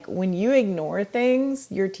when you ignore things,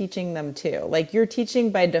 you're teaching them too. Like you're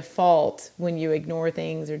teaching by default when you ignore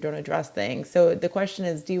things or don't address things. So the question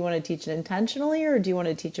is, do you want to teach it intentionally or do you want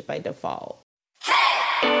to teach it by default?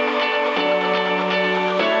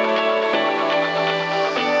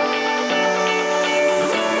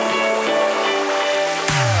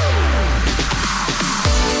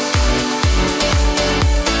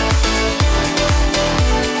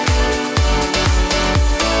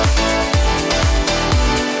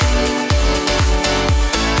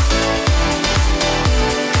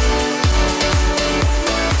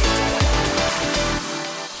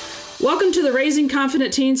 Welcome to the Raising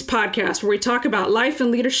Confident Teens podcast, where we talk about life and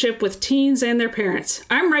leadership with teens and their parents.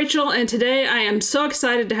 I'm Rachel, and today I am so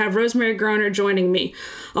excited to have Rosemarie Groner joining me.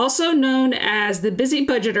 Also known as the Busy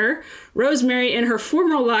Budgeter, Rosemarie in her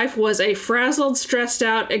former life was a frazzled, stressed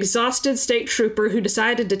out, exhausted state trooper who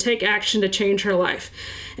decided to take action to change her life.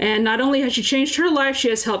 And not only has she changed her life, she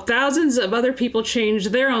has helped thousands of other people change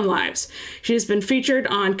their own lives. She has been featured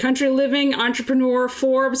on Country Living, Entrepreneur,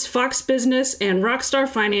 Forbes, Fox Business, and Rockstar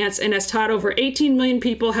Finance, and has taught over 18 million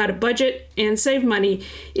people how to budget and save money,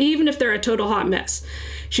 even if they're a total hot mess.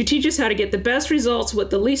 She teaches how to get the best results with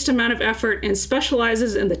the least amount of effort and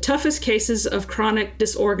specializes in the toughest cases of chronic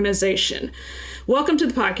disorganization. Welcome to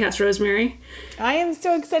the podcast, Rosemarie. I am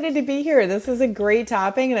so excited to be here. This is a great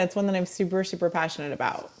topic, and it's one that I'm super, super passionate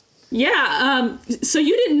about. Yeah, so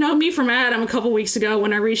you didn't know me from Adam a couple weeks ago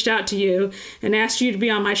when I reached out to you and asked you to be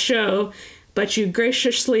on my show, but you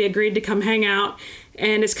graciously agreed to come hang out.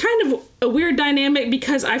 And it's kind of a weird dynamic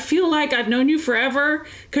because I feel like I've known you forever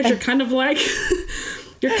because you're kind of like...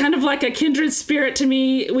 You're kind of like a kindred spirit to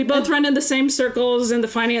me. We both run in the same circles in the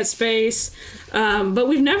finance space, but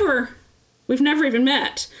we've never even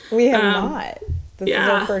met. We have not. This is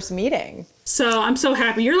our first meeting. So I'm so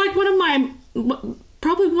happy. You're like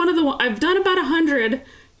probably one of the, I've done about 100.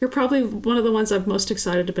 You're probably one of the ones I'm most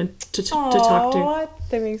excited to talk to.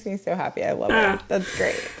 That makes me so happy. I love it. That's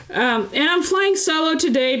great. And I'm flying solo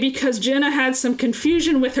today because Jenna had some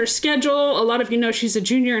confusion with her schedule. A lot of you know she's a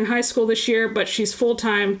junior in high school this year, but she's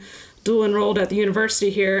full-time dual enrolled at the university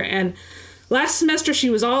here. And last semester she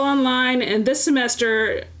was all online, and this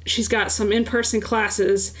semester she's got some in-person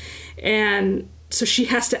classes. And so she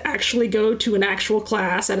has to actually go to an actual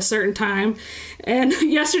class at a certain time. And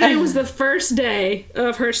yesterday was the first day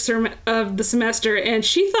of the semester, and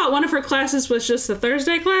she thought one of her classes was just the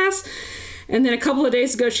Thursday class. And then a couple of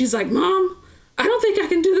days ago, she's like, "Mom, I don't think I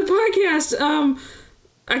can do the podcast.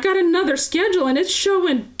 I got another schedule, and it's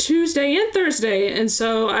showing Tuesday and Thursday." And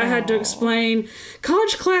so I had to explain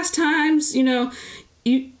college class times. You know,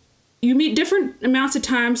 you meet different amounts of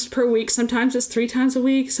times per week. Sometimes it's 3 times a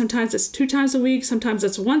week. Sometimes it's 2 times a week. Sometimes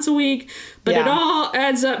it's once a week. But it all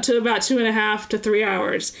adds up to about 2.5 to 3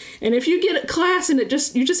 hours. And if you get a class and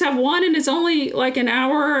you just have one and it's only like an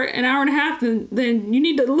hour and a half, then you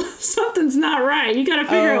need to, something's not right. You got to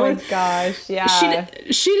figure out. Oh my gosh, yeah.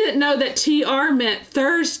 She didn't know that TR meant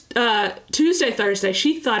Tuesday, Thursday.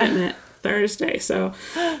 She thought it meant Thursday. So,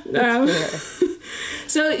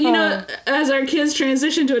 so, you know, as our kids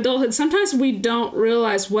transition to adulthood, sometimes we don't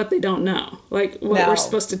realize what they don't know, like what we're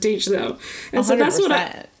supposed to teach them. And 100%. So that's what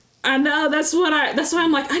I know. That's why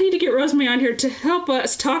I'm like, I need to get Rosemarie on here to help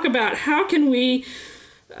us talk about how can we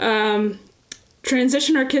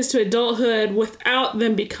transition our kids to adulthood without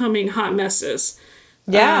them becoming hot messes.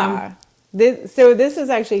 Yeah. This is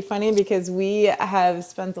actually funny because we have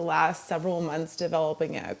spent the last several months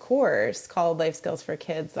developing a course called Life Skills for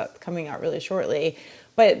Kids that's coming out really shortly.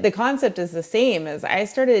 But the concept is the same. As I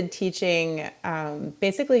started teaching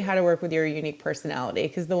basically how to work with your unique personality,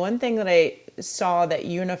 because the one thing that I saw that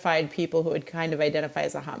unified people who would kind of identify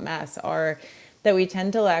as a hot mess are that we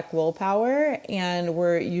tend to lack willpower and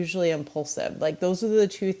we're usually impulsive. Like those are the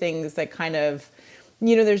two things that kind of,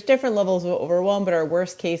 you know, there's different levels of overwhelm, but our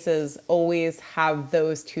worst cases always have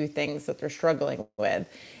those two things that they're struggling with.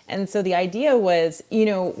 And so the idea was, you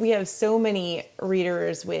know, we have so many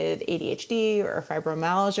readers with ADHD or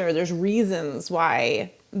fibromyalgia, or there's reasons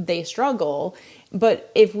why they struggle.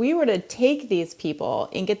 But if we were to take these people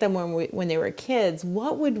and get them when they were kids,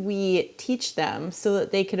 what would we teach them so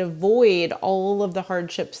that they could avoid all of the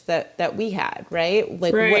hardships that we had, right?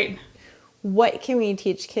 Like right. What can we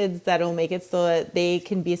teach kids that'll make it so that they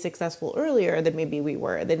can be successful earlier than maybe we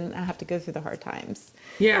were? They didn't have to go through the hard times.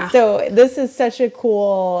 Yeah. So this is such a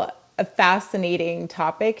cool, a fascinating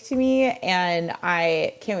topic to me, and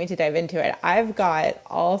I can't wait to dive into it. I've got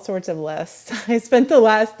all sorts of lists. I spent the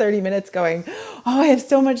last 30 minutes going, I have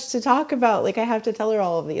so much to talk about. Like I have to tell her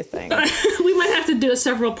all of these things. We might have to do a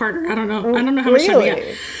several parter. I don't know how much time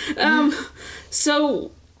we got. So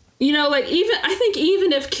like I think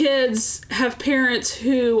even if kids have parents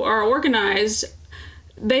who are organized,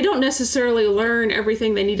 they don't necessarily learn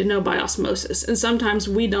everything they need to know by osmosis. And sometimes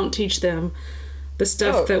we don't teach them the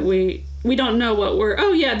stuff that we don't know what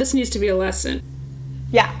oh yeah, this needs to be a lesson.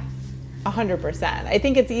 Yeah, 100%. I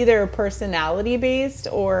think it's either personality based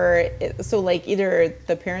or so like either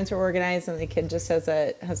the parents are organized and the kid just has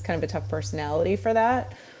kind of a tough personality for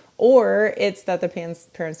that, or it's that the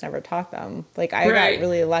parents never taught them. Like I got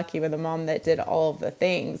really lucky with a mom that did all of the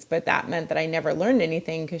things, but that meant that I never learned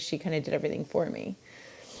anything because she kind of did everything for me.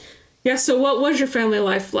 Yeah, so what was your family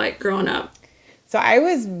life like growing up? So I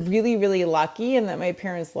was really, really lucky in that my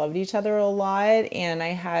parents loved each other a lot, and I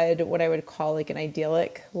had what I would call like an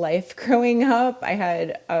idyllic life growing up. I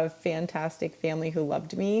had a fantastic family who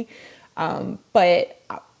loved me, but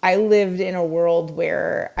I lived in a world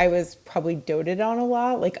where I was probably doted on a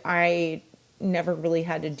lot. Like I never really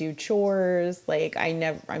had to do chores.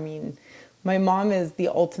 I mean, my mom is the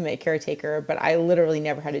ultimate caretaker, but I literally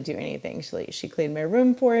never had to do anything. She cleaned my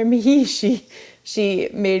room for me. She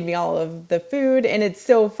made me all of the food. And it's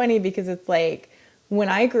so funny because it's like when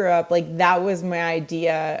I grew up, like that was my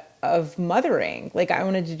idea of mothering. Like I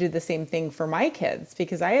wanted to do the same thing for my kids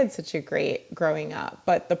because I had such a great growing up.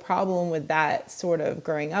 But the problem with that sort of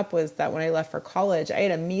growing up was that when I left for college, I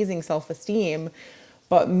had amazing self-esteem.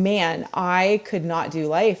 But man, I could not do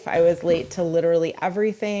life. I was late to literally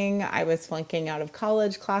everything. I was flunking out of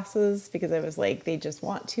college classes because I was like, they just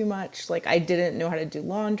want too much. Like I didn't know how to do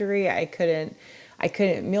laundry. I couldn't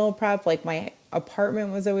meal prep. Like my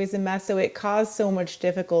apartment was always a mess. So it caused so much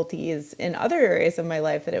difficulties in other areas of my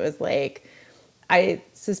life that it was like, I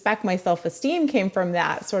suspect my self-esteem came from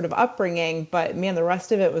that sort of upbringing, but man, the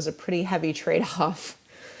rest of it was a pretty heavy trade-off.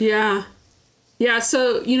 Yeah. Yeah.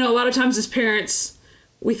 So, a lot of times as parents,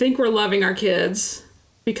 we think we're loving our kids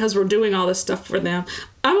because we're doing all this stuff for them.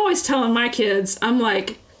 I'm always telling my kids, I'm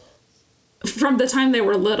like, from the time they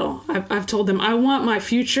were little, I've told them, I want my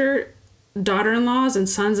future daughter-in-laws and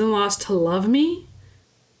sons-in-laws to love me.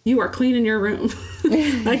 You are cleaning your room.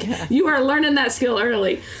 You are learning that skill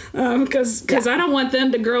early. Because I don't want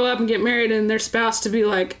them to grow up and get married and their spouse to be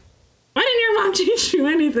like, why didn't your mom teach you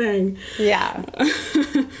anything? Yeah.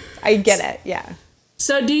 I get it. Yeah.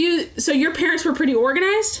 So your parents were pretty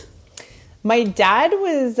organized? My dad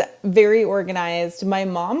was very organized. My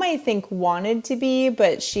mom, I think, wanted to be,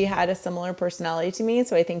 but she had a similar personality to me.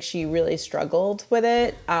 So I think she really struggled with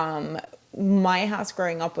it. My house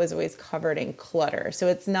growing up was always covered in clutter.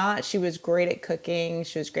 So she was great at cooking.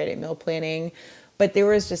 She was great at meal planning. But there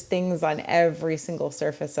was just things on every single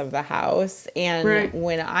surface of the house. And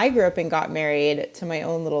when I grew up and got married to my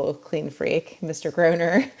own little clean freak, Mr.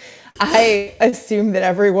 Groner, I assumed that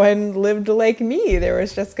everyone lived like me. There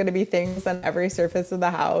was just going to be things on every surface of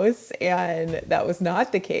the house. And that was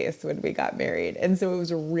not the case when we got married. And so it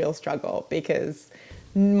was a real struggle because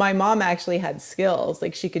my mom actually had skills.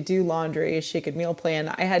 Like she could do laundry, she could meal plan.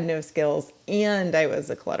 I had no skills and I was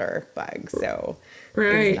a clutter bug. So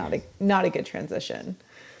it was not a good transition.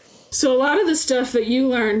 So a lot of the stuff that you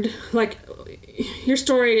learned, like your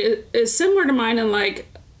story is similar to mine, and like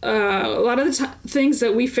a lot of the things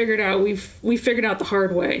that we figured out, we figured out the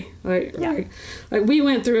hard way. Like we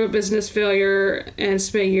went through a business failure and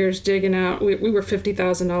spent years digging out. We were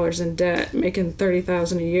 $50,000 in debt, making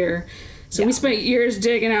 $30,000 a year. So we spent years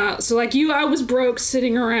digging out. So like I was broke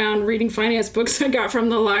sitting around reading finance books I got from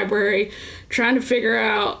the library, trying to figure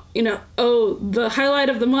out, the highlight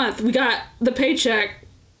of the month. We got the paycheck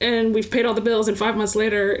and we've paid all the bills, and 5 months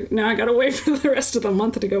later, now I got to wait for the rest of the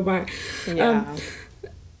month to go by. Yeah.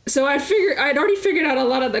 So I'd already figured out a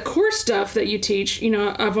lot of the core stuff that you teach.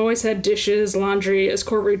 I've always had dishes, laundry as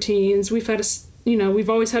core routines. We've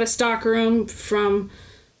always had a stock room from,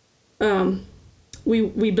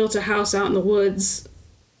 we built a house out in the woods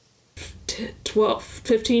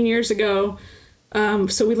 15 years ago.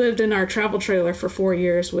 So we lived in our travel trailer for 4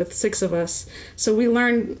 years with 6 of us. So we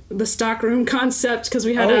learned the stockroom concept because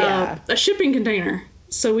we had a shipping container.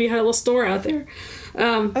 So we had a little store out there.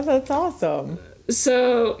 That's awesome.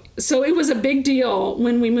 So it was a big deal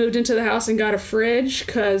when we moved into the house and got a fridge,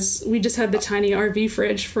 because we just had the tiny RV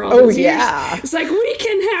fridge for all those years. It's like, we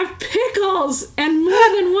can have pickles and more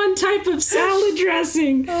than one type of salad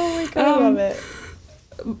dressing. Oh my God, I love it.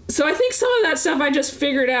 So I think some of that stuff I just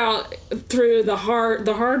figured out through the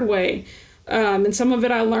hard way. And some of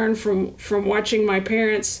it I learned from watching my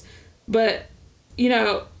parents. But,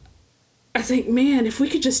 I think, man, if we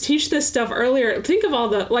could just teach this stuff earlier, think of all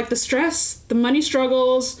the stress, the money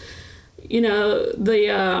struggles,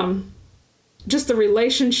 the just the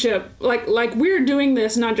relationship, like we're doing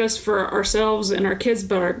this not just for ourselves and our kids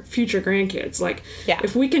but our future grandkids. Like Yeah.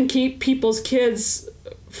 if we can keep people's kids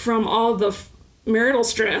from all the marital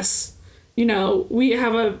stress, we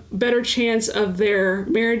have a better chance of their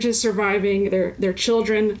marriages surviving, their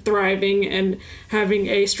children thriving and having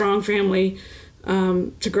a strong family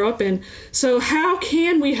to grow up in. So how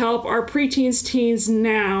can we help our preteens, teens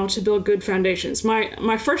now to build good foundations?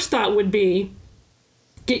 My first thought would be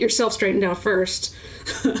get yourself straightened out first.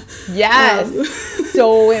 Yes.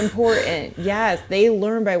 So important. Yes. They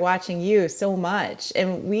learn by watching you so much.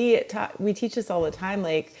 And we teach this all the time,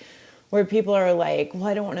 like where people are like, well,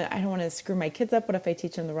 I don't want to screw my kids up. What if I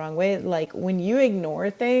teach them the wrong way? Like when you ignore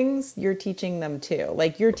things, you're teaching them too.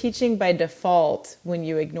 Like you're teaching by default when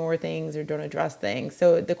you ignore things or don't address things.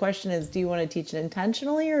 So the question is, do you want to teach it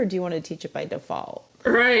intentionally or do you want to teach it by default?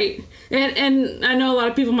 Right. And I know a lot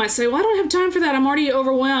of people might say, well, I don't have time for that. I'm already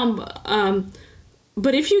overwhelmed.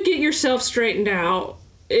 But if you get yourself straightened out,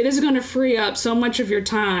 it is going to free up so much of your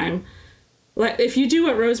time. Like if you do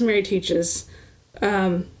what Rosemary teaches,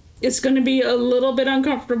 it's going to be a little bit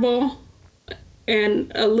uncomfortable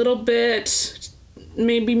and a little bit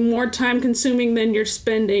maybe more time consuming than you're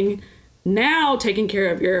spending now taking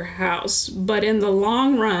care of your house. But in the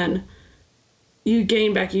long run, you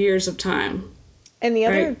gain back years of time. And the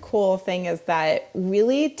other Right. cool thing is that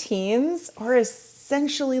really teens are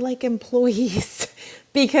essentially like employees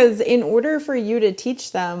because in order for you to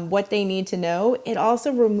teach them what they need to know, it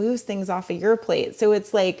also removes things off of your plate. So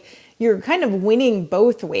it's like you're kind of winning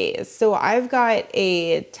both ways. So I've got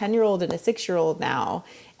a 10-year-old and a 6-year-old now,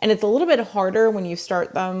 and it's a little bit harder when you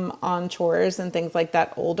start them on chores and things like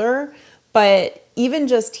that older. But even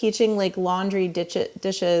just teaching like laundry,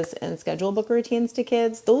 dishes, and schedule book routines to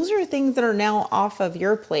kids, those are things that are now off of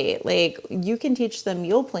your plate. Like you can teach them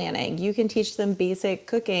meal planning, you can teach them basic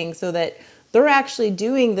cooking so that they're actually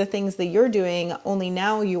doing the things that you're doing, only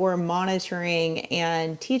now you're monitoring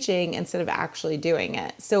and teaching instead of actually doing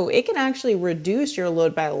it. So it can actually reduce your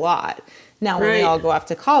load by a lot. Now, when they Right. all go off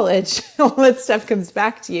to college, all that stuff comes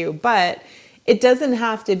back to you. But it doesn't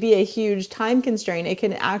have to be a huge time constraint. It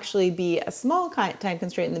can actually be a small time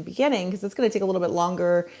constraint in the beginning because it's going to take a little bit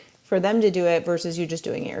longer for them to do it versus you just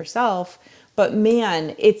doing it yourself. But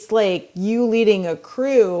man, it's like you leading a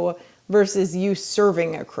crew versus you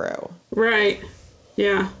serving a crew. Right.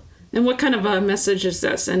 Yeah. And what kind of a message is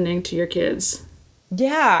that sending to your kids?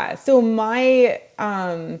 Yeah. So my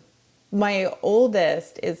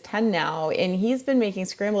oldest is 10 now, and he's been making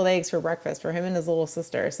scrambled eggs for breakfast for him and his little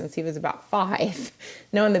sister since he was about 5.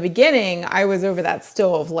 Now, in the beginning, I was over that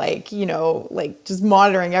stove, like, like just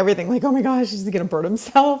monitoring everything, like, oh my gosh, he's gonna burn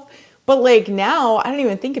himself. But like now, I don't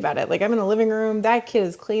even think about it. Like I'm in the living room, that kid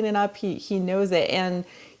is cleaning up, he knows it, and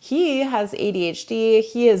he has ADHD.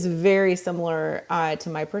 He is very similar to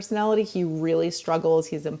my personality. He really struggles.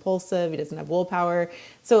 He's impulsive. He doesn't have willpower.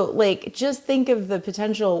 So, like, just think of the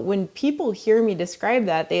potential. When people hear me describe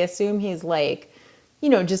that, they assume he's like,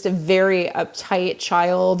 just a very uptight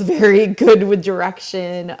child, very good with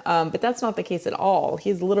direction. But that's not the case at all.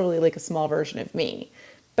 He's literally like a small version of me,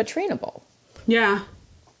 but trainable. Yeah.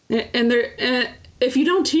 And if you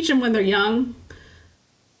don't teach them when they're young,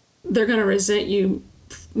 they're going to resent you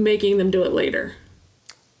making them do it later.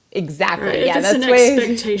 Exactly. Right? Yeah, If it's that's an why.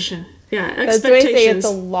 expectation. Yeah, That's why I say it's expectations. a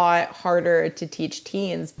lot harder to teach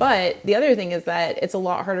teens. But the other thing is that it's a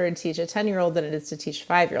lot harder to teach a 10-year-old than it is to teach a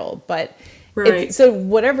 5-year-old. But Right. so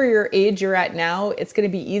whatever your age you're at now, it's going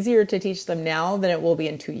to be easier to teach them now than it will be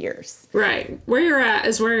in 2 years. Right. Where you're at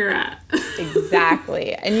is where you're at.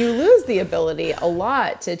 Exactly. And you lose the ability a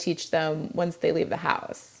lot to teach them once they leave the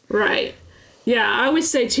house. Right. Yeah, I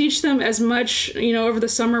always say teach them as much, over the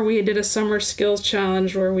summer we did a summer skills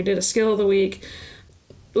challenge where we did a skill of the week.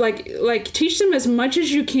 Like teach them as much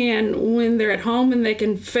as you can when they're at home and they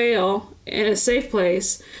can fail in a safe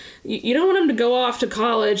place. You don't want them to go off to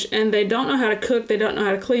college and they don't know how to cook, they don't know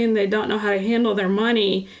how to clean, they don't know how to handle their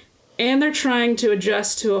money, and they're trying to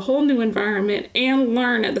adjust to a whole new environment and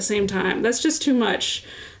learn at the same time. That's just too much.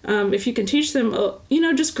 If you can teach them,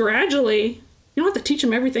 just gradually, you don't have to teach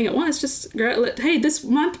them everything at once. Just, hey, this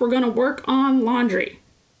month we're going to work on laundry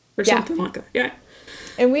or Yeah. something like that. Yeah.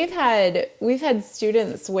 And we've had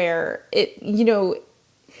students where it's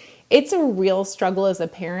a real struggle as a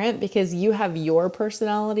parent because you have your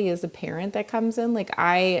personality as a parent that comes in. Like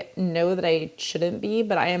I know that I shouldn't be,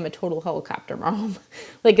 but I am a total helicopter mom.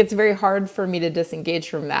 Like it's very hard for me to disengage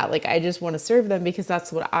from that. Like I just want to serve them because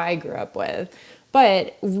that's what I grew up with.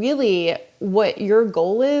 But really, what your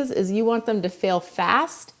goal is you want them to fail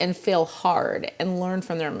fast and fail hard and learn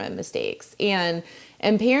from their mistakes. And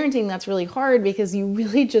parenting, that's really hard because you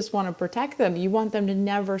really just want to protect them. You want them to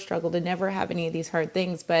never struggle, to never have any of these hard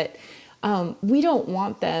things. But we don't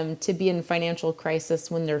want them to be in financial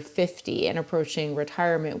crisis when they're 50 and approaching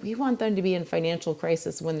retirement. We want them to be in financial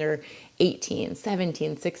crisis when they're 18,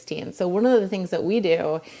 17, 16. So one of the things that we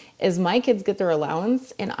do is my kids get their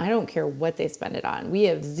allowance and I don't care what they spend it on. We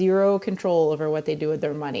have zero control over what they do with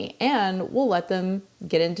their money, and we'll let them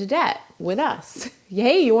get into debt with us.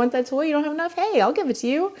 Hey, you want that toy? You don't have enough? Hey, I'll give it to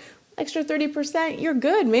you. Extra 30%. You're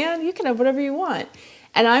good, man. You can have whatever you want.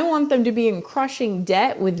 And I want them to be in crushing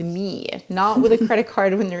debt with me, not with a credit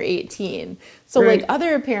card when they're 18. So Right. like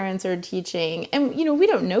other parents are teaching, and we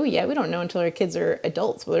don't know yet. We don't know until our kids are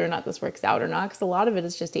adults whether or not this works out or not, because a lot of it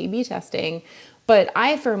is just A/B testing. But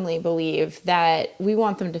I firmly believe that we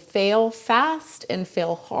want them to fail fast and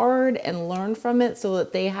fail hard and learn from it so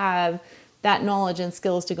that they have that knowledge and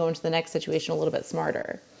skills to go into the next situation a little bit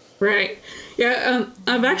smarter. Right. Yeah.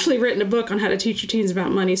 I've actually written a book on how to teach your teens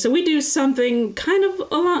about money. So we do something kind of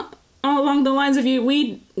along the lines of you.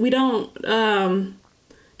 We don't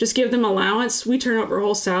just give them allowance. We turn over a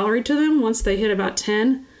whole salary to them once they hit about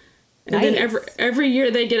 10. And then Nice. every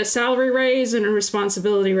year they get a salary raise and a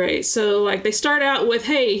responsibility raise. So like they start out with,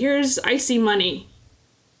 hey, here's icy money,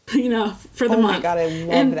 for the Oh my month. God, I love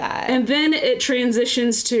and, that. And then it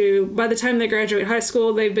transitions to, by the time they graduate high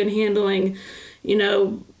school, they've been handling,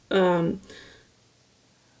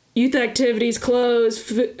 youth activities,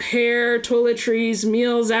 clothes, hair, toiletries,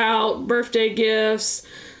 meals out, birthday gifts,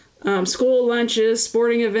 school lunches,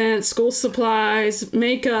 sporting events, school supplies,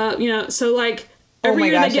 makeup, so like Oh every my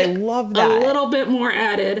year gosh, they I get love a that. little bit more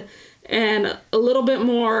added and a little bit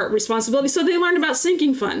more responsibility. So they learn about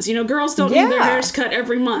sinking funds. Girls don't need their hairs Yeah, cut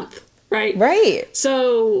every month, right? right.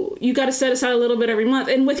 So you got to set aside a little bit every month.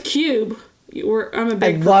 And with Cube, I'm a I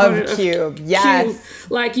big love proponent of Cube. Cube.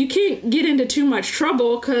 Yes. Like you can't get into too much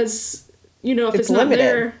trouble because, if It's it's not limited.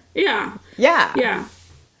 there, yeah, Yeah. yeah.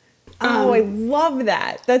 Oh, I love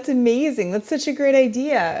that. That's amazing. That's such a great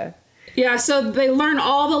idea. Yeah, so they learn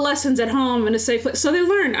all the lessons at home in a safe place. So they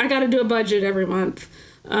learn, I got to do a budget every month.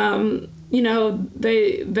 They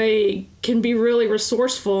can be really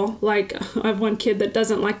resourceful. Like I have one kid that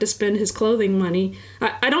doesn't like to spend his clothing money.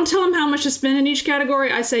 I don't tell him how much to spend in each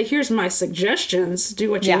category. I say, here's my suggestions.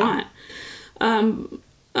 Do what you Yeah. want.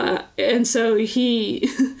 And so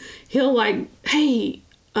he'll like, hey,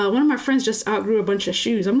 one of my friends just outgrew a bunch of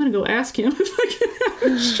shoes. I'm gonna go ask him if I can have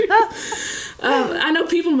a shoe. I know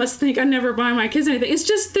people must think I never buy my kids anything. It's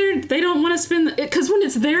just they don't want to spend it, because when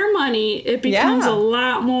it's their money, it becomes a Yeah.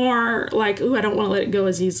 lot more like, ooh, I don't want to let it go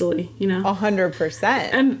as easily,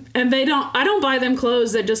 100%. And I don't buy them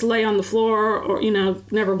clothes that just lay on the floor or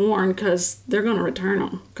never worn, because they're gonna return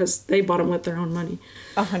them because they bought them with their own money.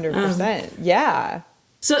 100%. Yeah.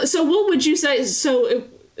 So what would you say? So if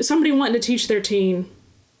somebody wanting to teach their teen,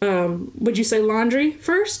 would you say laundry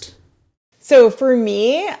first? So for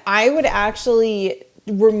me, I would actually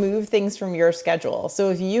remove things from your schedule. So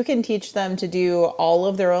if you can teach them to do all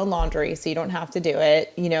of their own laundry so you don't have to do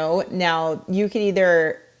it, now they can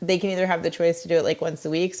either have the choice to do it like once a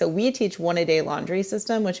week. So we teach 1-a-day laundry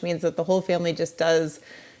system, which means that the whole family just does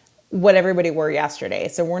what everybody wore yesterday.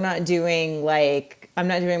 So we're not doing I'm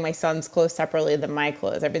not doing my son's clothes separately than my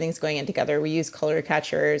clothes. Everything's going in together. We use color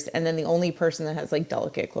catchers. And then the only person that has like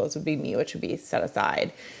delicate clothes would be me, which would be set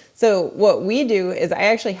aside. So what we do is I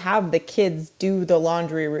actually have the kids do the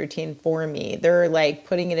laundry routine for me. They're like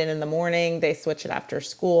putting it in the morning. They switch it after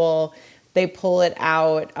school. They pull it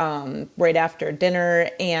out right after dinner.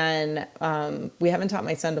 And we haven't taught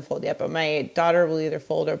my son to fold yet, but my daughter will either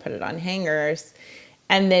fold or put it on hangers.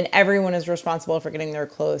 And then everyone is responsible for getting their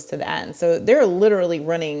clothes to the end. So they're literally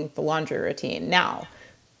running the laundry routine. Now,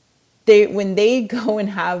 when they go and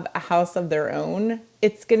have a house of their own,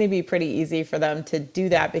 it's going to be pretty easy for them to do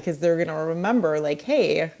that because they're going to remember like,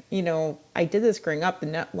 hey, I did this growing up.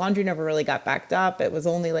 The laundry never really got backed up. It was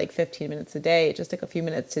only like 15 minutes a day. It just took a few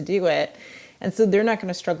minutes to do it. And so they're not going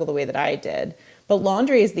to struggle the way that I did. But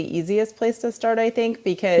laundry is the easiest place to start, I think,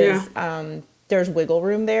 because there's wiggle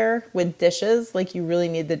room there. With dishes. Like you really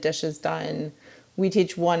need the dishes done. We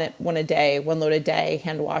teach one a day, one load a day,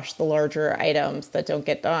 hand wash the larger items that don't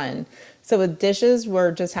get done. So with dishes,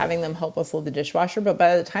 we're just having them help us load the dishwasher. But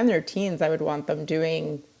by the time they're teens, I would want them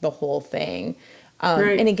doing the whole thing.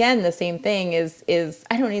 Right. And again, the same thing is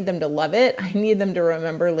I don't need them to love it. I need them to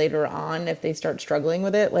remember later on if they start struggling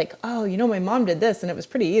with it, like, oh, my mom did this and it was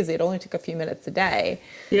pretty easy. It only took a few minutes a day.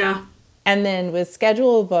 Yeah. And then with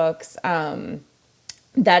schedule books,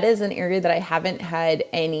 that is an area that I haven't had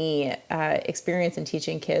any experience in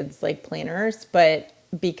teaching kids like planners, but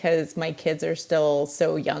because my kids are still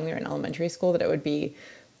so young, they're in elementary school, that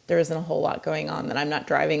there isn't a whole lot going on that I'm not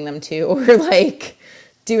driving them to or like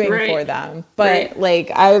doing for Right. them. Right. But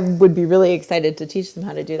like, I would be really excited to teach them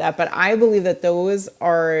how to do that. But I believe that those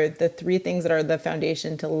are the three things that are the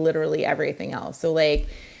foundation to literally everything else. So like,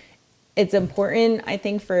 it's important, I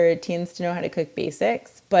think, for teens to know how to cook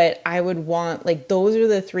basics, but I would want, like, those are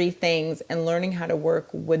the three things, and learning how to work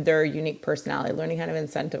with their unique personality, learning how to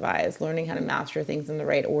incentivize, learning how to master things in the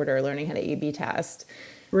right order, learning how to A/B test,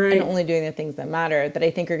 and Right. only doing the things that matter that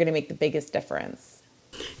I think are going to make the biggest difference.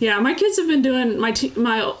 Yeah, my kids have been doing my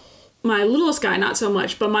littlest guy not so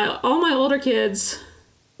much, but my all my older kids,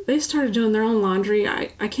 they started doing their own laundry. I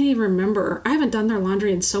can't even remember. I haven't done their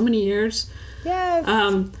laundry in so many years. Yes.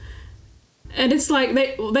 And it's like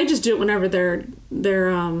they just do it whenever their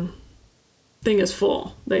thing is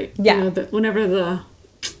full. Yeah. Whenever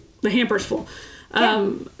the hamper's full.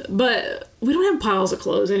 But we don't have piles of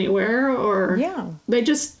clothes anywhere, or Yeah. they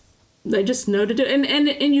just know to do it.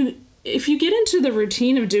 And you, if you get into the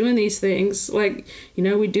routine of doing these things, like,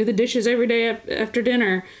 we do the dishes every day after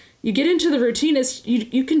dinner. You get into the routine,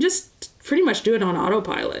 you can just pretty much do it on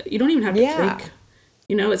autopilot. You don't even have to Yeah. think.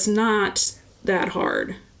 It's not that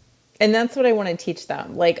hard. And that's what I want to teach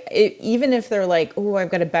them. Like, even if they're like, oh, I've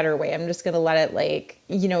got a better way, I'm just going to let it, like,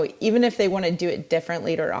 even if they want to do it different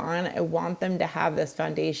later on, I want them to have this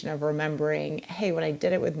foundation of remembering, hey, when I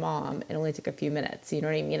did it with mom, it only took a few minutes. You know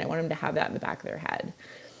what I mean? I want them to have that in the back of their head.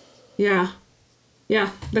 Yeah. Yeah,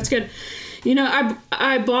 that's good.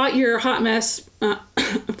 I bought your hot mess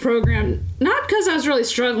program, not because I was really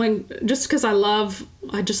struggling, just because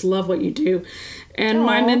I just love what you do. And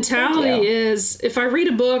my Aw, thank mentality you. is, if I read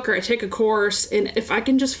a book or I take a course, and if I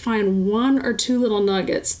can just find one or two little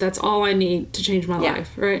nuggets, that's all I need to change my Yeah.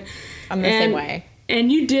 life, right? I'm the same way.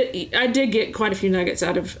 And I did get quite a few nuggets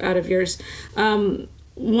out of yours.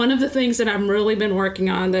 One of the things that I've really been working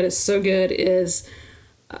on that is so good is,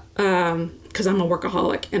 because I'm a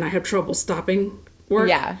workaholic and I have trouble stopping work.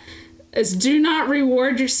 Yeah. Is, do not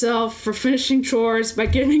reward yourself for finishing chores by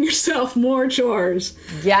giving yourself more chores.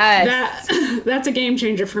 Yes. That's a game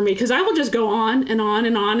changer for me, because I will just go on and on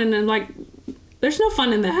and on, and then, like, there's no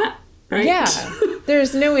fun in that, right? Yeah.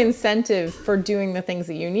 There's no incentive for doing the things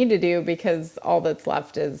that you need to do, because all that's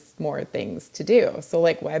left is more things to do. So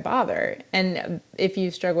like, why bother? And if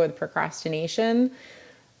you struggle with procrastination,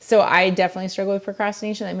 so I definitely struggle with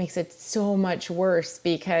procrastination, that makes it so much worse,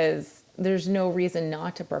 because there's no reason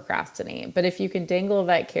not to procrastinate. But if you can dangle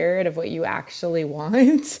that carrot of what you actually want,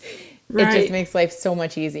 it Right. just makes life so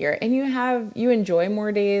much easier. And you enjoy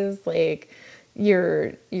more days, like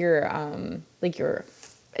your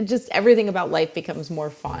just everything about life becomes more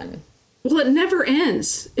fun. Well, it never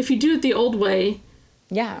ends. If you do it the old way,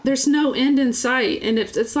 Yeah. there's no end in sight. And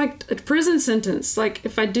if it's like a prison sentence, like,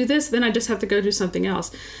 if I do this, then I just have to go do something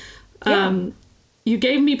else. Yeah. You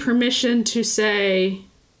gave me permission to say,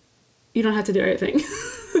 you don't have to do everything.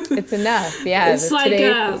 It's enough. Yeah. It's like,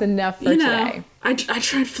 today, it's enough for today. I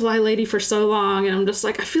tried Fly Lady for so long, and I'm just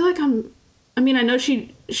like, I feel like I know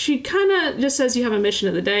she kind of just says you have a mission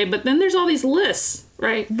of the day, but then there's all these lists,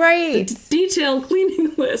 right? Right. The detailed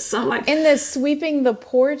cleaning lists. I'm like, And the sweeping the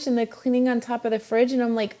porch and the cleaning on top of the fridge. And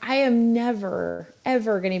I'm like, I am never,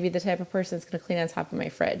 ever going to be the type of person that's going to clean on top of my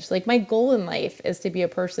fridge. Like, my goal in life is to be a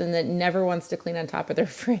person that never wants to clean on top of their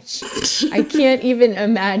fridge. I can't even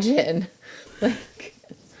imagine. Like,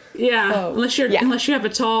 yeah, oh, unless you have a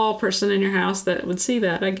tall person in your house that would see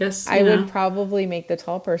that, I guess. I would probably make the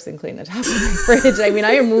tall person clean the top of my fridge. I mean,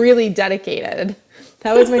 I am really dedicated.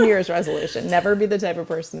 That was my New Year's resolution. Never be the type of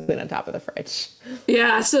person to clean on top of the fridge.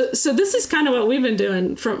 Yeah, so this is kind of what we've been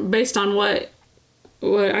doing, based on what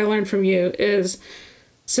I learned from you is,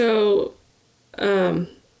 so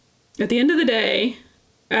at the end of the day,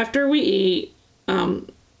 after we eat,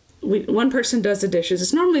 one person does the dishes.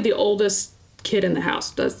 It's normally the oldest kid in the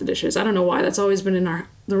house does the dishes. I don't know why. That's always been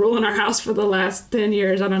the rule in our house for the last 10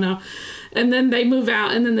 years. I don't know. And then they move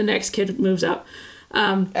out, and then the next kid moves up.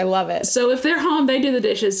 I love it. So if they're home, they do the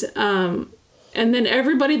dishes. And then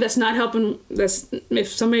everybody that's not helping, if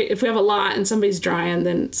we have a lot and somebody's drying,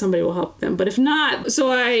 then somebody will help them. But if not,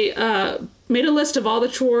 so I made a list of all the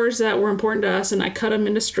chores that were important to us, and I cut them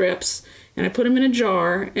into strips, and I put them in a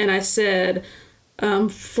jar, and I said,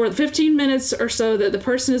 for 15 minutes or so that the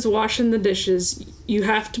person is washing the dishes, you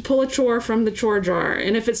have to pull a chore from the chore jar.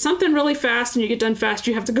 And if it's something really fast and you get done fast,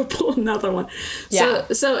 you have to go pull another one. Yeah.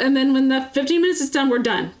 So and then when the 15 minutes is done, we're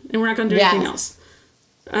done. And we're not going to do anything else.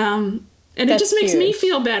 And it That's just makes me huge.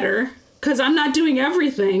 feel better, because I'm not doing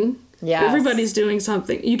everything. Yes. Everybody's doing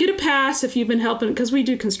something. You get a pass if you've been helping, because we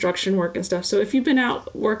do construction work and stuff. So if you've been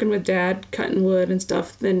out working with Dad, cutting wood and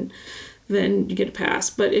stuff, then you get a pass.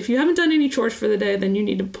 But if you haven't done any chores for the day, then you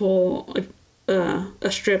need to pull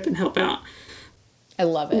a strip and help out. I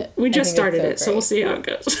love it. We I just think it's started so it, so we'll great. see how it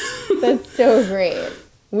goes. That's so great.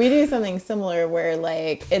 We do something similar where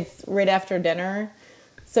like it's right after dinner.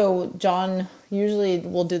 So John usually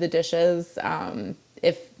will do the dishes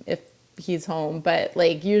if he's home, but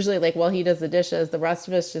like usually like while he does the dishes, the rest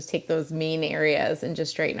of us just take those main areas and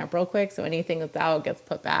just straighten up real quick. So anything that's out gets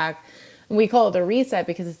put back. And we call it a reset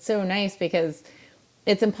because it's so nice because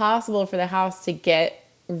it's impossible for the house to get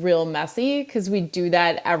real messy because we do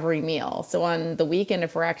that every meal. So on the weekend,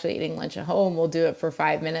 if we're actually eating lunch at home, we'll do it for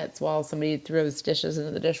 5 minutes while somebody throws dishes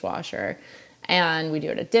into the dishwasher. And we do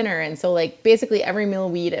it at dinner. And so, like, basically every meal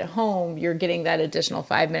we eat at home, you're getting that additional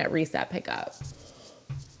 5 minute reset pickup.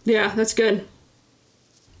 Yeah, that's good.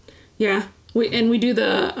 Yeah, we do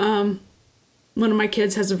the one of my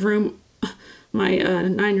kids has a room. My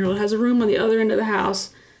 9-year-old has a room on the other end of the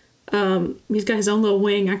house. He's got his own little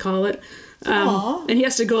wing, I call it. Aw. And he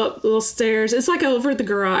has to go up little stairs. It's like over the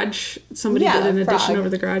garage. Somebody Yeah, did an addition frog. over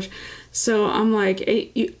the garage. So I'm like, hey,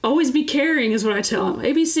 you always be carrying is what I tell him.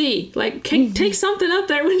 ABC, like take something up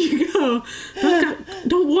there when you go.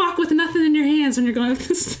 Don't walk with nothing in your hands when you're going up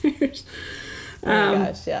the stairs. Oh my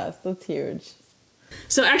gosh, yes, that's huge.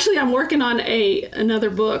 So actually, I'm working on another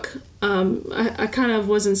book. I kind of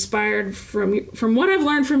was inspired from what I've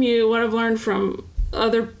learned from you, what I've learned from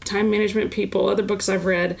other time management people, other books I've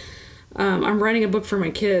read. I'm writing a book for my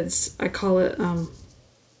kids. I call it,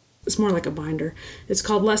 it's more like a binder. It's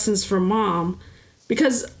called Lessons from Mom,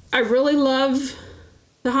 because I really love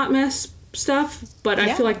the hot mess stuff, but I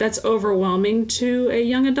Yeah. feel like that's overwhelming to a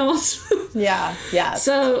young adult. Yeah, yeah.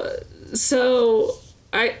 So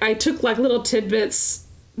I took like little tidbits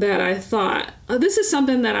that I thought, oh, this is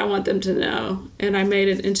something that I want them to know. And I made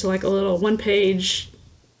it into like a little 1-page,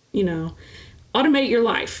 automate your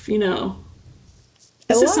life,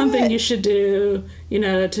 this is love something it. you should do,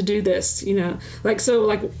 to do this,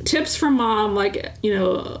 like tips from mom, like,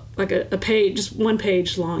 like a page, just 1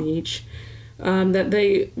 page long each, that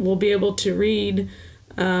they will be able to read,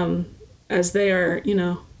 as they are,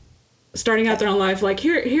 starting out their own life. Like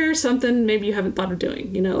here's something maybe you haven't thought of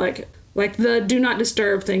doing, like the do not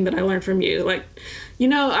disturb thing that I learned from you. Like,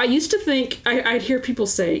 I used to think I'd hear people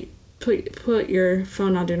say, put your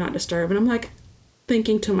phone on do not disturb. And I'm like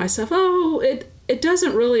thinking to myself, oh, it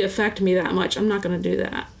doesn't really affect me that much. I'm not going to do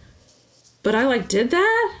that. But I did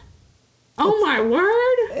that. Oh my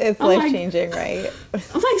word. It's life changing, right?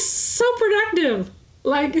 I'm like so productive.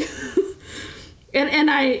 Like,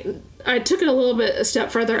 and I took it a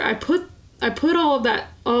step further. I put all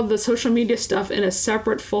of the social media stuff in a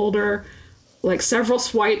separate folder, like several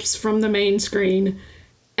swipes from the main screen,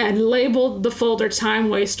 and labeled the folder time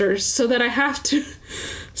wasters so that I have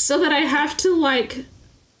to like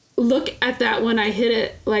look at that when I hit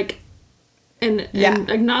it, like, and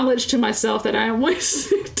acknowledge to myself that I am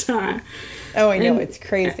wasting time. Oh, I know, it's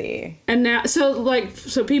crazy. And now,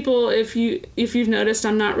 so people, if you've noticed,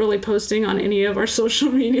 I'm not really posting on any of our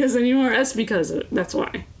social medias anymore. That's because that's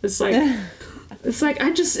why. It's like, it's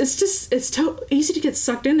easy to get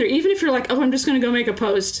sucked in there. Even if you're like, oh, I'm just going to go make a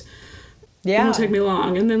post. Yeah. It won't take me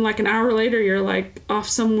long. And then like an hour later, you're like off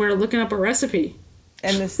somewhere looking up a recipe.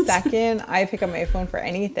 And the second I pick up my phone for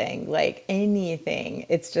anything, like anything,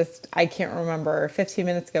 it's just, I can't remember. 15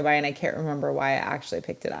 minutes go by and I can't remember why I actually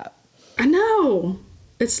picked it up. I know.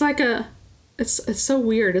 It's like it's so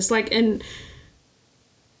weird. It's like, and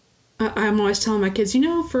I'm always telling my kids,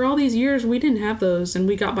 for all these years, we didn't have those and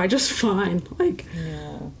we got by just fine. Like,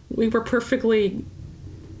 we were perfectly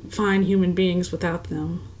fine human beings without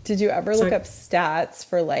them. Did you ever look up stats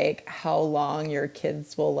for like how long your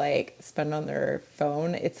kids will like spend on their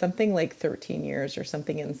phone? It's something like 13 years or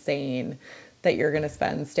something insane that you're going to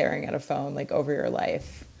spend staring at a phone like over your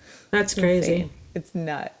life. That's crazy. Insane. It's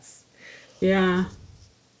nuts. Yeah.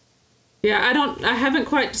 Yeah, I haven't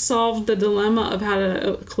quite solved the dilemma of how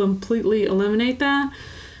to completely eliminate that,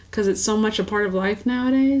 because it's so much a part of life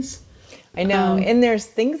nowadays. I know. And there's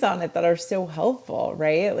things on it that are so helpful,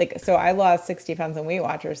 right? Like, so I lost 60 pounds on Weight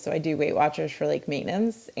Watchers. So I do Weight Watchers for like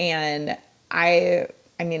maintenance. And I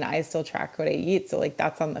mean, I still track what I eat. So like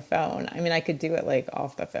that's on the phone. I mean, I could do it like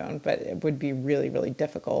off the phone, but it would be really, really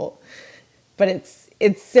difficult. But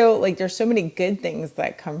it's so like, there's so many good things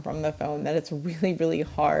that come from the phone that it's really, really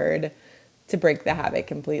hard to break the habit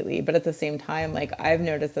completely. But at the same time, like I've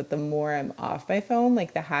noticed that the more I'm off my phone,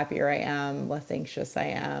 like the happier I am, less anxious I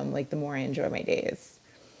am, like the more I enjoy my days.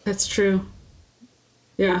 That's true.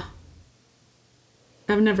 Yeah.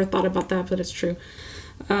 I've never thought about that, but it's true.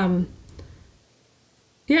 Um,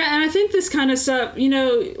 yeah, and I think this kind of stuff,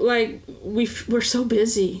 like we're so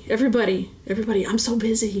busy. Everybody, I'm so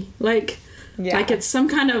busy. Like Yeah. it's some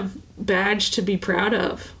kind of badge to be proud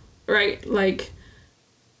of, right? Like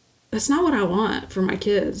that's not what I want for my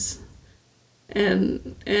kids.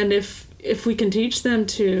 And if we can teach them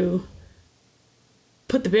to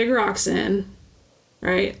put the big rocks in,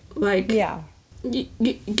 right? Like Yeah.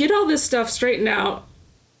 get all this stuff straightened out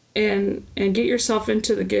and get yourself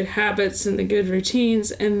into the good habits and the good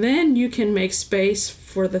routines, and then you can make space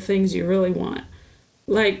for the things you really want.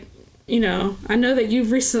 Like, I know that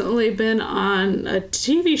you've recently been on a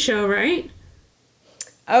TV show, right?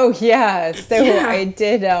 Oh yeah. So Yeah. I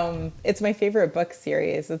did it's my favorite book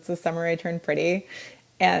series. It's The Summer I Turned Pretty.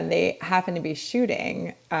 And they happen to be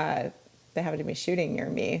shooting they happened to be shooting near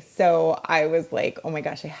me. So I was like, "Oh my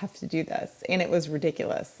gosh, I have to do this." And it was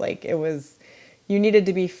ridiculous. Like it was you needed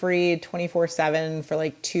to be free 24/7 for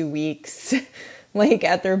like 2 weeks. Like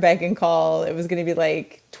at their beck and call. It was going to be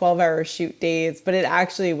like 12-hour shoot days, but it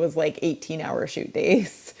actually was like 18-hour shoot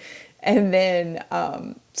days. And then,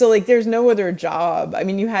 so like there's no other job. I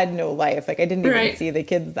mean, you had no life. Like I didn't even Right. see the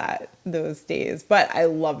kids those days, but I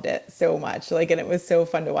loved it so much. Like, and it was so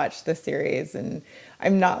fun to watch the series. And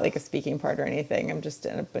I'm not like a speaking part or anything. I'm just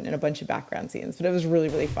in a bunch of background scenes, but it was really,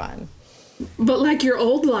 really fun. But like your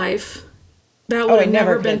old life, that Oh, would I have never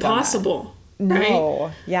never could been have done that. possible, right?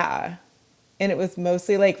 No, yeah. And it was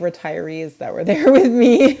mostly like retirees that were there with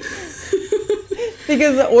me.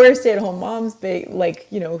 Because or stay-at-home moms, like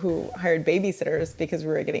who hired babysitters because we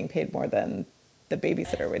were getting paid more than the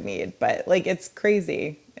babysitter would need. But like, it's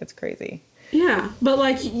crazy. It's crazy. Yeah, but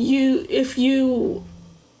like if you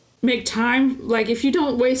make time, like if you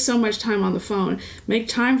don't waste so much time on the phone, make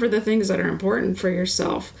time for the things that are important for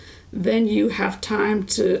yourself, then you have time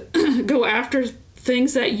to go after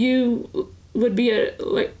things that you would be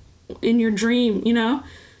like in your dream,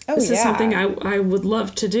 Oh This is something yeah, I would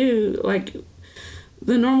love to do. Like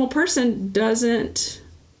the normal person doesn't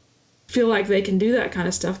feel like they can do that kind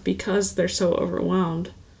of stuff because they're so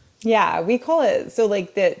overwhelmed. yeah. We call it so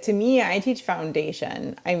like the to me. I teach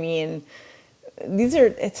foundation. I mean, these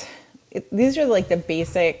are these are like the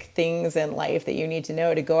basic things in life that you need to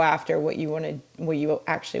know to go after what you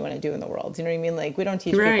actually want to do in the world. You know what I mean? Like we don't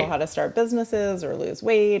teach people Right. how to start businesses or lose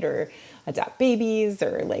weight or adopt babies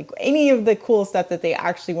or like any of the cool stuff that they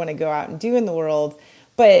actually want to go out and do in the world.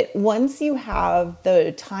 But once you have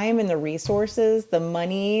the time and the resources, the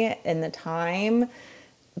money and the time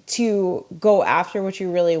to go after what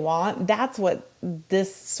you really want, that's what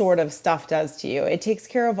this sort of stuff does to you. It takes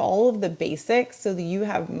care of all of the basics so that you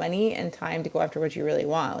have money and time to go after what you really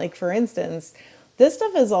want. Like, for instance, this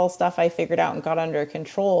stuff is all stuff I figured out and got under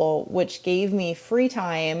control, which gave me free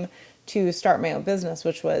time to start my own business,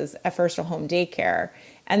 which was at first a home daycare.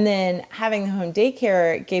 And then having the home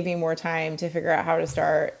daycare gave me more time to figure out how to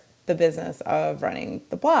start the business of running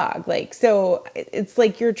the blog. Like, so it's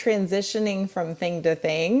like you're transitioning from thing to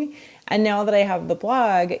thing. And now that I have the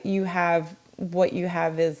blog, what you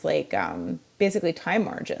have is like basically time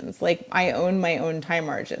margins. Like I own my own time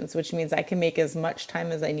margins, which means I can make as much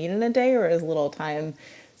time as I need in a day or as little time.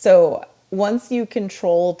 So once you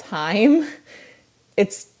control time,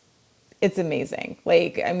 it's it's amazing.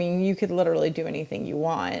 Like, I mean, you could literally do anything you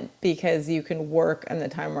want because you can work on the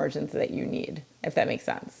time margins that you need, if that makes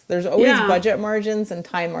sense. There's always Yeah. budget margins and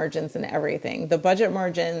time margins and everything. The budget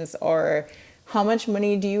margins are how much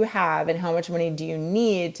money do you have and how much money do you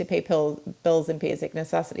need to pay bills and basic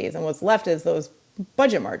necessities. And what's left is those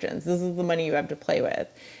budget margins. This is the money you have to play with.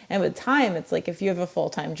 And with time, it's like if you have a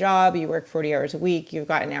full-time job, you work 40 hours a week, you've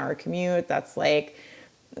got an hour commute, that's like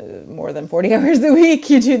more than 40 hours a week,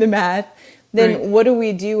 you do the math, Right. then what do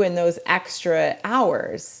we do in those extra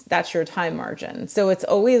hours? That's your time margin. So it's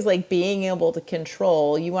always like being able to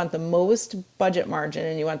control. You want the most budget margin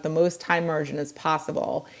and you want the most time margin as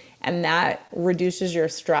possible. And that reduces your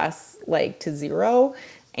stress like to zero.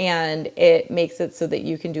 And it makes it so that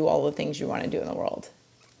you can do all the things you want to do in the world.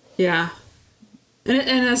 Yeah. And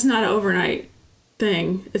that's not an overnight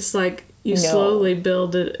thing. It's like you No. slowly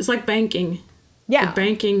build it. It's like banking. You're Yeah.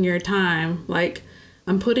 banking your time. Like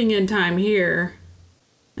I'm putting in time here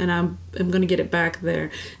and I'm going to get it back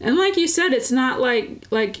there. And like you said, it's not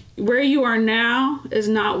like where you are now is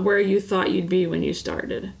not where you thought you'd be when you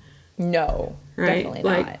started, No. right? Definitely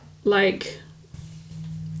Like not. like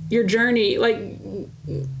your journey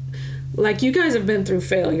like you guys have been through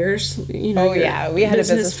failures, Oh your yeah, we had a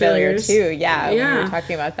business failure failures. too. Yeah, when we were Yeah.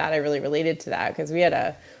 talking about that, I really related to that because we had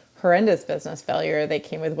a horrendous business failure that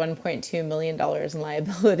came with $1.2 million in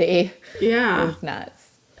liability. It Yeah. was nuts.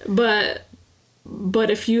 But But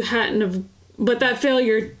if you hadn't have, but that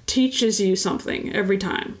failure teaches you something every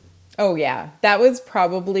time. Oh yeah, that was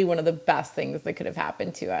probably one of the best things that could have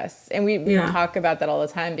happened to us. And we Yeah. talk about that all the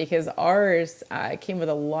time because ours came with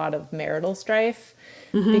a lot of marital strife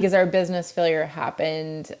because our business failure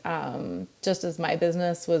happened just as my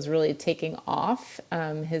business was really taking off.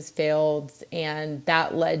 His failed, and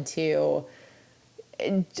that led to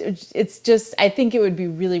it's just, I think it would be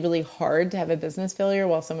really, really hard to have a business failure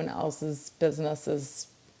while someone else's business is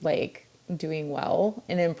like doing well.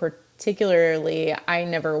 And in particularly, I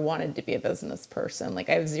never wanted to be a business person. Like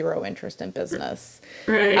I have zero interest in business.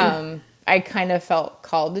 Right. I kind of felt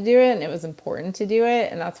called to do it and it was important to do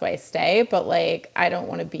it. And that's why I stay. But like, I don't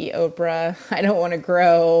want to be Oprah. I don't want to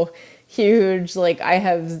grow huge. Like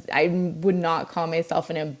I would not call myself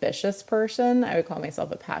an ambitious person. I would call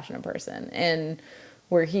myself a passionate person. And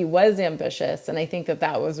where he was ambitious. And I think that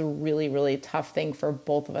that was a really, really tough thing for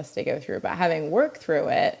both of us to go through. But having worked through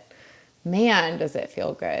it, man, does it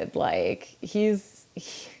feel good. Like he's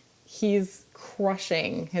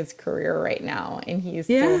crushing his career right now and he's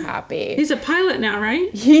so Yeah. happy. He's a pilot now,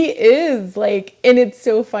 right? He is like, and it's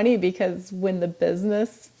so funny because when the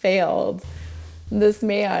business failed, this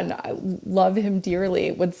man, I love him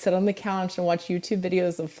dearly, would sit on the couch and watch YouTube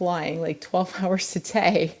videos of flying like 12 hours a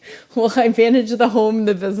day while I managed the home,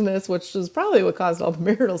 the business, which was probably what caused all the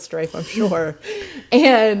marital strife, I'm sure.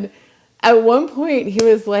 And at one point he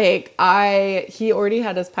was like, he already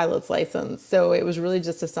had his pilot's license. So it was really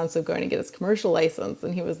just a sense of going to get his commercial license.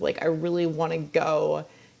 And he was like, I really want to go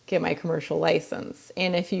get my commercial license.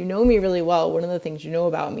 And if you know me really well, one of the things you know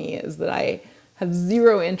about me is that I have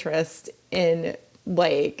zero interest in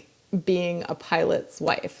like being a pilot's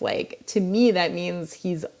wife. Like to me, that means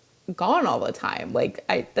he's gone all the time. Like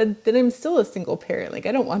then I'm still a single parent. Like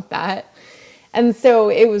I don't want that. And so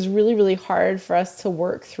it was really, really hard for us to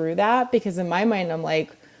work through that because in my mind, I'm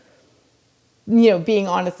like, being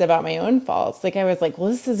honest about my own faults. Like I was like, well,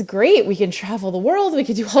 this is great. We can travel the world. We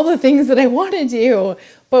can do all the things that I want to do.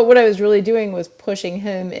 But what I was really doing was pushing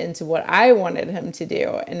him into what I wanted him to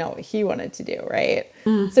do and not what he wanted to do. Right.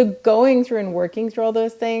 So going through and working through all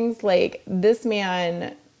those things, like this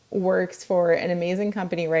man works for an amazing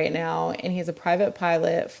company right now. And he's a private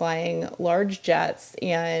pilot flying large jets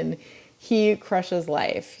and he crushes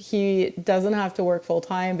life. He doesn't have to work full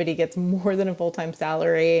time, but he gets more than a full-time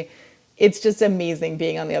salary. It's just amazing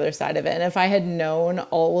being on the other side of it. And if I had known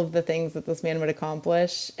all of the things that this man would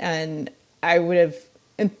accomplish, and I would have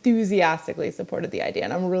enthusiastically supported the idea.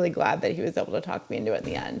 And I'm really glad that he was able to talk me into it in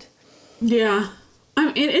the end. Yeah. I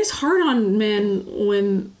mean, it is hard on men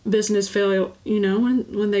when business failure,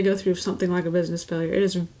 when they go through something like a business failure. It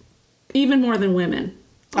is even more than women.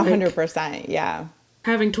 100%. Yeah.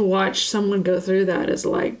 Having to watch someone go through that is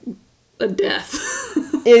like a death.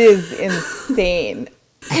 It is insane.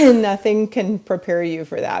 And nothing can prepare you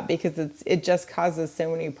for that because it just causes so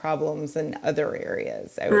many problems in other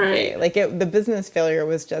areas. I would say, like the business failure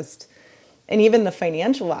was just, and even the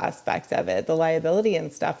financial aspect of it, the liability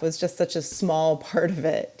and stuff was just such a small part of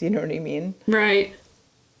it. Do you know what I mean? Right.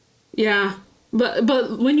 Yeah.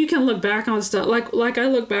 But when you can look back on stuff, like I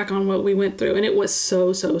look back on what we went through, and it was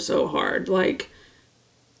so hard. Like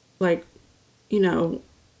like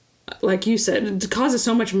you said, it causes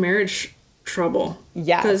so much marriage trouble.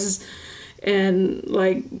 Yeah. And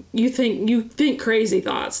like you think crazy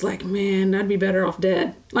thoughts like, man, I'd be better off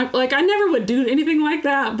dead. Like I never would do anything like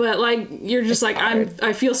that, but like you're just It's like hard.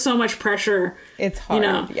 I feel so much pressure. It's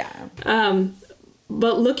hard. Yeah.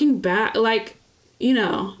 But looking back, like,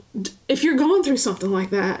 if you're going through something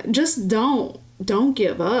like that, just don't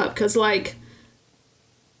give up. Cause like,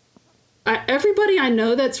 everybody I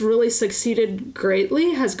know that's really succeeded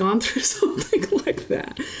greatly has gone through something like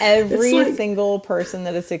that. Every single person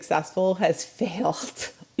that is successful has failed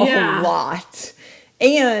a lot.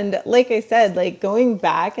 And like I said, like going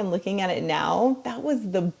back and looking at it now, that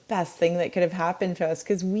was the best thing that could have happened to us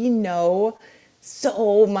because we know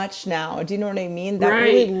so much now. Do you know what I mean? That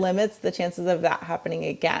really limits the chances of that happening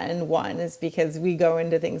again. One is because we go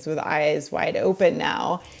into things with eyes wide open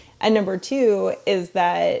now. And number two is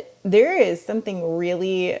that there is something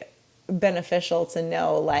really beneficial to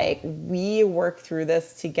know, like we worked through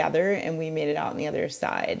this together and we made it out on the other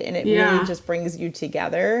side. And it really just brings you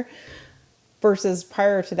together. Versus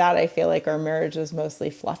prior to that, I feel like our marriage was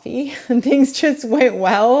mostly fluffy and things just went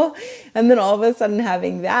well. And then all of a sudden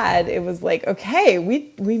having that, it was like, okay,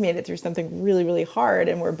 we made it through something really, really hard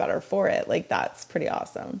and we're better for it. Like that's pretty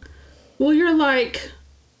awesome. Well, you're like,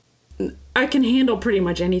 I can handle pretty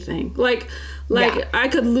much anything. Like I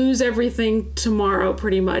could lose everything tomorrow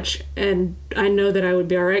pretty much. And I know that I would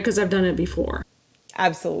be all right because I've done it before.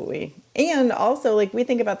 Absolutely. And also, like, we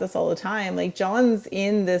think about this all the time. Like, John's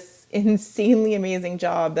in this insanely amazing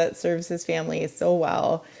job that serves his family so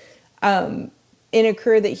well, in a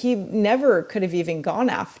career that he never could have even gone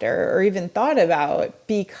after or even thought about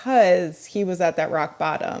because he was at that rock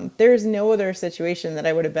bottom. There's no other situation that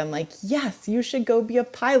I would have been like, yes, you should go be a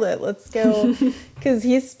pilot. Let's go. Because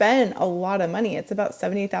he spent a lot of money. It's about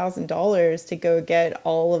 $70,000 to go get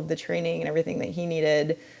all of the training and everything that he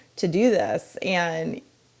needed to do this. And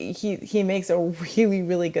he makes a really,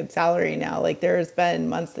 really good salary now. Like, there's been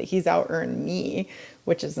months that he's out earned me,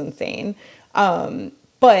 which is insane.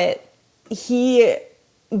 But he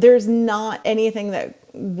there's not anything that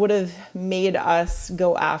would have made us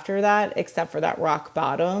go after that except for that rock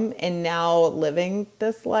bottom. And now living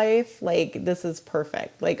this life, like, this is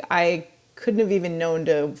perfect. Like, I couldn't have even known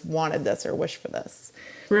to have wanted this or wish for this.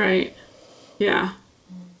 Right. Yeah.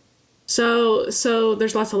 So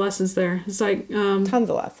there's lots of lessons there. It's like Tons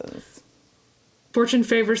of lessons. fortune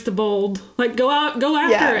favors the bold. Like, go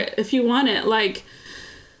after it if you want it. Like,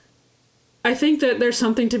 I think that there's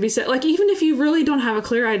something to be said. Like, even if you really don't have a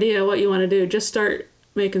clear idea what you want to do, just start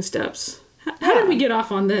making steps. How did we get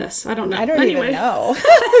off on this? I don't know. I don't even know.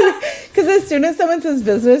 Because as soon as someone says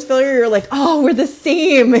business failure, you're like, oh, we're the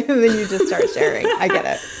same. And then you just start sharing. I get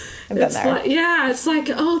it. I've been there. Like, yeah, it's like,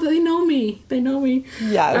 oh, they know me. They know me.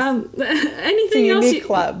 Yes. Anything else? It's a unique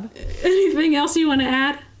club. Anything else you want to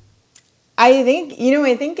add? I think,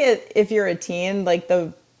 if you're a teen, like,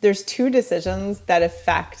 there's two decisions that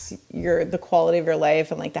affect the quality of your life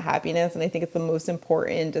and, like, the happiness. And I think it's the most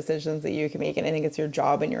important decisions that you can make. And I think it's your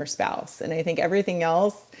job and your spouse. And I think everything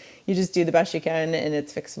else, you just do the best you can and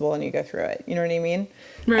it's fixable and you go through it. You know what I mean?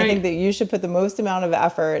 Right. I think that you should put the most amount of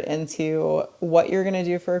effort into what you're going to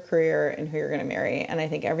do for a career and who you're going to marry. And I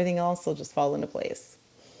think everything else will just fall into place.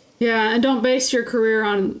 Yeah, and don't base your career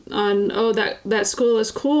on oh, that school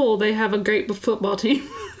is cool. They have a great football team.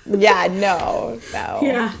 Yeah, no.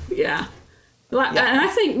 Yeah. And I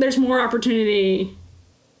think there's more opportunity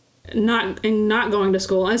not going to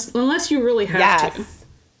school unless you really have to.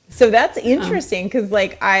 So that's interesting because,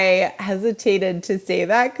 like, I hesitated to say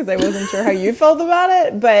that because I wasn't sure how you felt about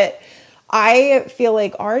it, but I feel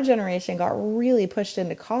like our generation got really pushed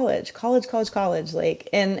into college, like,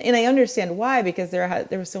 and I understand why, because there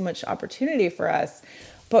was so much opportunity for us.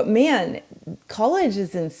 But man, college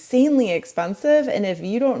is insanely expensive, and if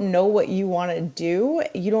you don't know what you want to do,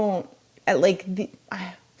 you don't you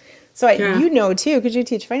know too, because you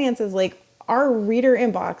teach finances. Like, our reader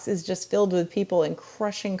inbox is just filled with people in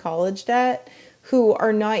crushing college debt who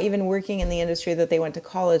are not even working in the industry that they went to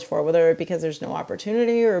college for, whether because there's no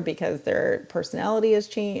opportunity or because their personality has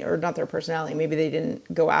changed, or not their personality, maybe they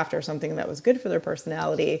didn't go after something that was good for their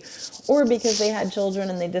personality, or because they had children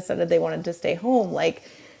and they decided they wanted to stay home. Like,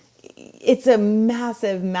 it's a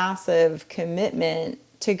massive, massive commitment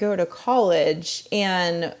to go to college,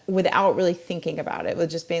 and without really thinking about it, with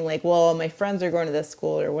just being like, well, my friends are going to this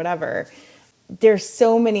school or whatever. There's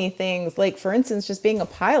so many things, like, for instance, just being a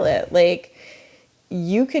pilot. Like,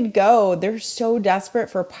 you could go, they're so desperate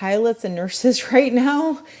for pilots and nurses right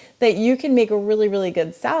now that you can make a really, really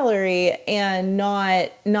good salary and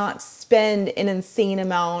not spend an insane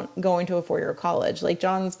amount going to a 4-year college. Like,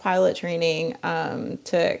 John's pilot training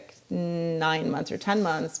took 9 months or 10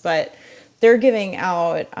 months, but they're giving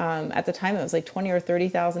out, at the time it was like $20,000 or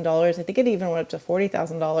 $30,000. I think it even went up to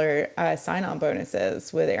 $40,000 sign-on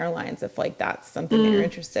bonuses with airlines, if, like, that's something that you're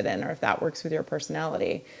interested in, or if that works with your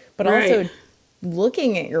personality. But also,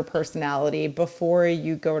 looking at your personality before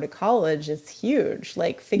you go to college is huge.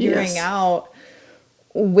 Like, figuring out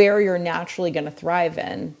where you're naturally going to thrive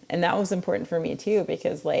in. And that was important for me too,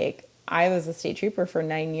 because, like, I was a state trooper for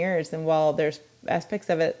 9 years, and while there's aspects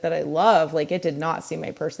of it that I love, like, it did not suit my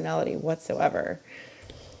personality whatsoever.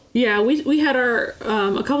 Yeah, we had a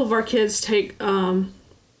couple of our kids take career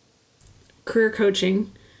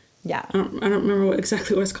coaching. Yeah. I don't remember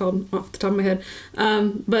exactly what it's called off the top of my head.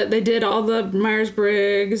 But they did all the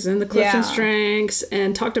Myers-Briggs and the Clifton Strengths,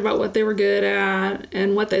 and talked about what they were good at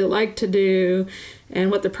and what they liked to do and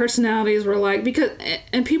what their personalities were like.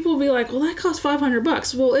 And people will be like, well, that costs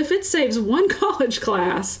 $500. Well, if it saves one college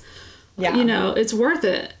class, it's worth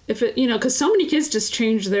it. If it, because so many kids just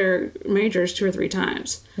change their majors 2 or 3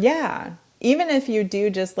 times. Yeah. Even if you do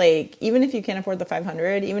just, like, even if you can't afford the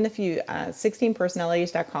 500, even if you,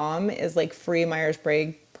 16personalities.com is, like, free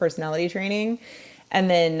Myers-Briggs personality training. And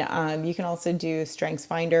then you can also do Strengths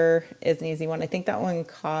Finder is an easy one. I think that one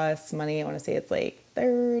costs money. I want to say it's like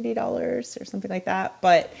 $30 or something like that.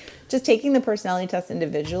 But just taking the personality test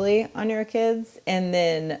individually on your kids, and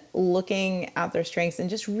then looking at their strengths and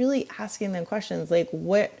just really asking them questions like,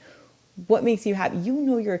 what what makes you happy? You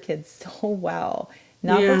know your kids so well.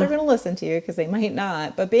 Not that Yeah. they're going to listen to you because they might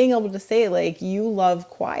not, but being able to say like you love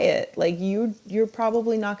quiet, like you're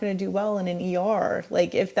probably not going to do well in an ER.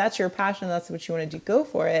 Like if that's your passion, that's what you want to do, go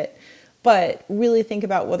for it. But really think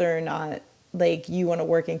about whether or not like you want to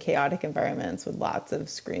work in chaotic environments with lots of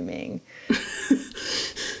screaming.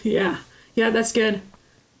 Yeah. Yeah, that's good.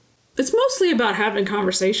 It's mostly about having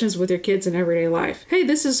conversations with your kids in everyday life. Hey,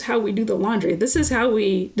 this is how we do the laundry. This is how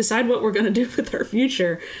we decide what we're going to do with our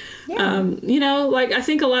future. Yeah. Like I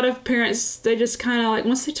think a lot of parents, they just kind of like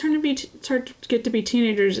once they start to get to be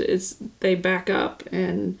teenagers, they back up,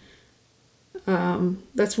 and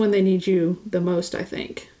that's when they need you the most, I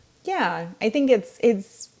think. Yeah, I think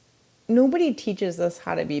it's nobody teaches us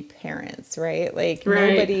how to be parents, right? Like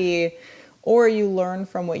Right. nobody, or you learn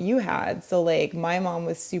from what you had. So like my mom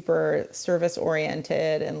was super service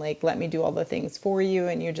oriented and like let me do all the things for you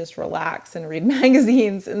and you just relax and read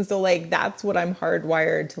magazines. And so like that's what I'm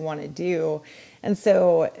hardwired to want to do. And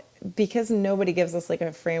so because nobody gives us like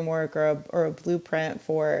a framework or a blueprint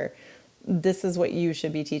for this is what you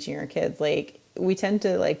should be teaching your kids, like we tend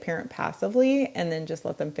to like parent passively and then just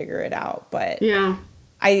let them figure it out. But Yeah.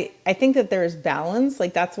 I think that there's balance.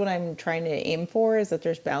 Like that's what I'm trying to aim for is that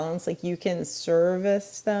there's balance. Like you can serve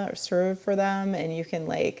for them and you can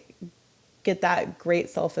like get that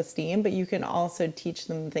great self-esteem, but you can also teach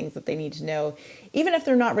them the things that they need to know. Even if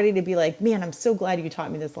they're not ready to be like, man, I'm so glad you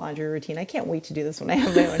taught me this laundry routine. I can't wait to do this when I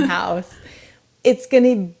have my own house. It's going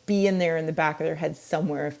to be in there in the back of their head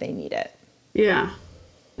somewhere if they need it. Yeah.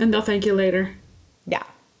 And they'll thank you later. Yeah.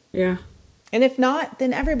 Yeah. And if not,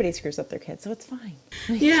 then everybody screws up their kids, so it's fine.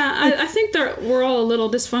 Yeah, I think that we're all a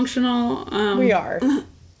little dysfunctional. We are.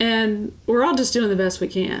 And we're all just doing the best we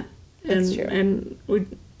can. That's true. And we,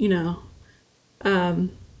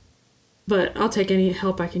 but I'll take any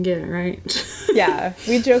help I can get, right? Yeah,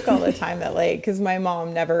 we joke all the time that like, because my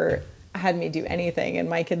mom never had me do anything, and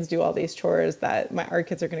my kids do all these chores that our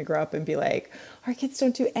kids are going to grow up and be like, our kids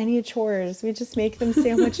don't do any chores. We just make them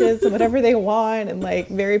sandwiches and whatever they want, and like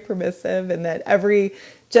very permissive, and that every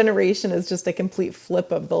generation is just a complete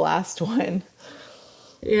flip of the last one.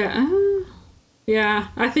 Yeah. Yeah,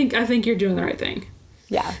 I think you're doing the right thing.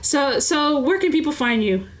 Yeah. So where can people find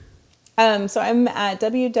you? So I'm at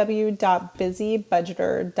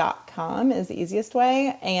www.busybudgeter.com is the easiest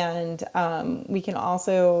way. And we can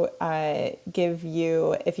also give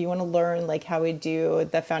you, if you want to learn like how we do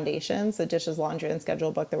the foundations, the dishes, laundry, and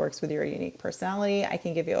schedule book that works with your unique personality, I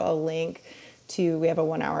can give you a link to, we have a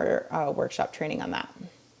 1 hour workshop training on that.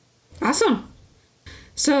 Awesome.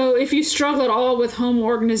 So if you struggle at all with home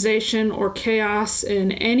organization or chaos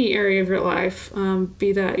in any area of your life,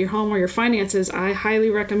 be that your home or your finances, I highly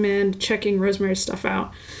recommend checking Rosemary's stuff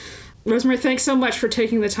out. Rosemary, thanks so much for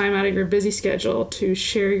taking the time out of your busy schedule to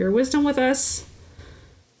share your wisdom with us.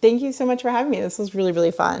 Thank you so much for having me. This was really,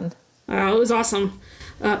 really fun. It was awesome.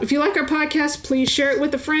 If you like our podcast, please share it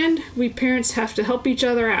with a friend. We parents have to help each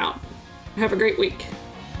other out. Have a great week.